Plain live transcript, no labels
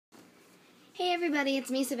Hey everybody,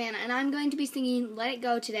 it's me, Savannah, and I'm going to be singing Let It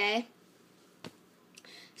Go today.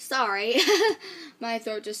 Sorry, my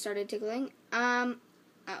throat just started tickling. So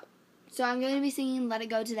I'm going to be singing Let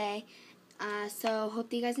It Go today, so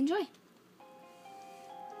hope that you guys enjoy.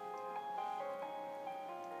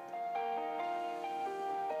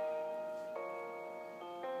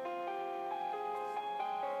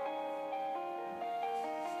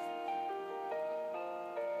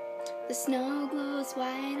 The snow glows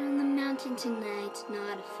white on the mountain tonight,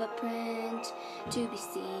 not a footprint to be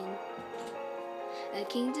seen. A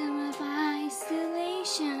kingdom of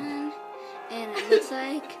isolation, and it looks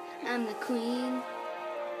like I'm the queen.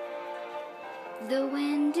 The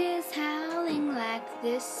wind is howling like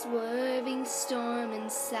this swerving storm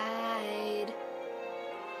inside.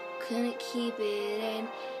 Couldn't keep it in,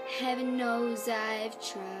 heaven knows I've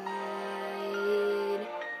tried.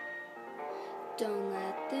 Don't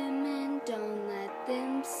let them in, don't let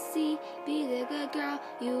them see. Be the good girl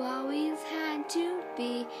you always had to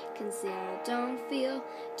be. Conceal, don't feel,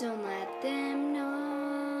 don't let them know.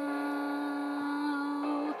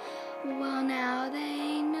 Well, now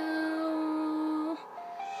they know.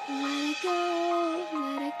 Let it go,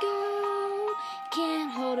 let it go.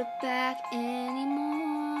 Can't hold it back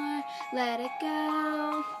anymore. Let it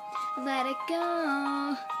go, let it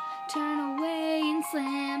go. Turn away and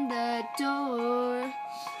slam the door.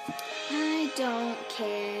 I don't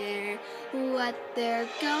care what they're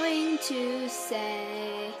going to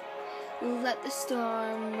say. Let the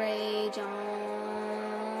storm rage on.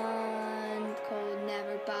 The cold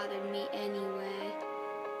never bothered me anyway.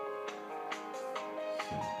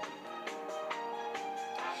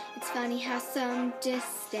 It's funny how some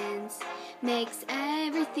distance makes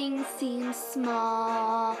everything seem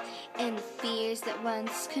small, and the fears that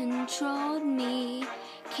once controlled me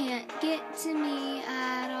can't get to me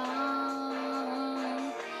at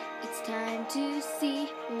all. It's time to see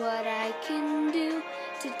what I can do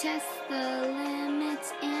to test the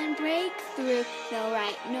limits and break through. No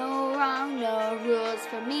right, no wrong, no rules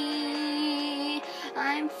for me.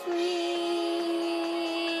 I'm free.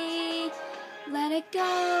 Let it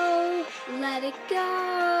go, let it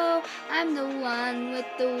go. I'm the one with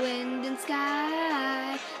the wind and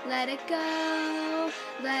sky. Let it go,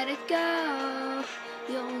 let it go.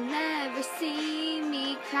 You'll never see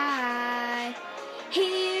me cry.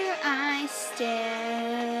 Here I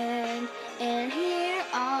stand, and here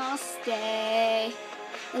I'll stay.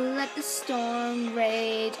 Let the storm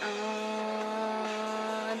rage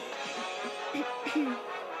on.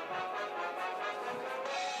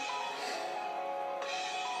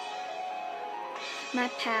 My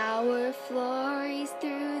power flurries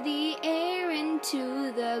through the air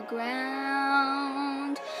into the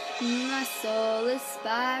ground. My soul is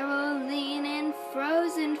spiraling in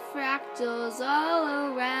frozen fractals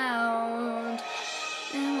all around.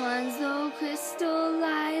 And one soul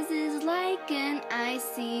crystallizes like an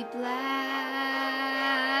icy blast.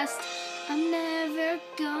 I'm never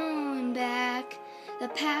going back. The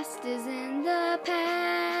past is in the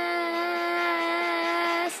past.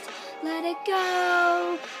 Let it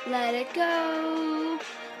go, let it go.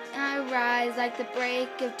 I rise like the break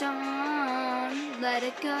of dawn. Let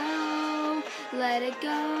it go, let it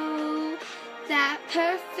go. That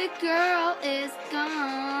perfect girl is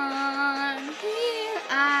gone. Here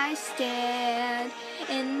I stand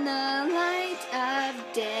in the light of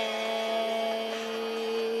day.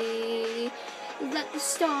 Let the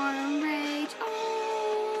storm rage on.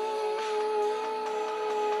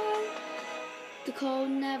 The cold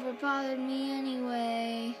never bothered me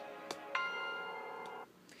anyway.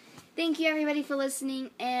 Thank you everybody for listening,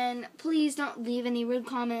 and please don't leave any rude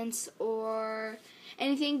comments or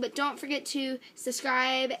anything, but don't forget to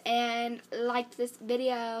subscribe and like this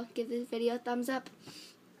video. Give this video a thumbs up.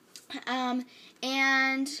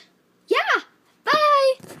 And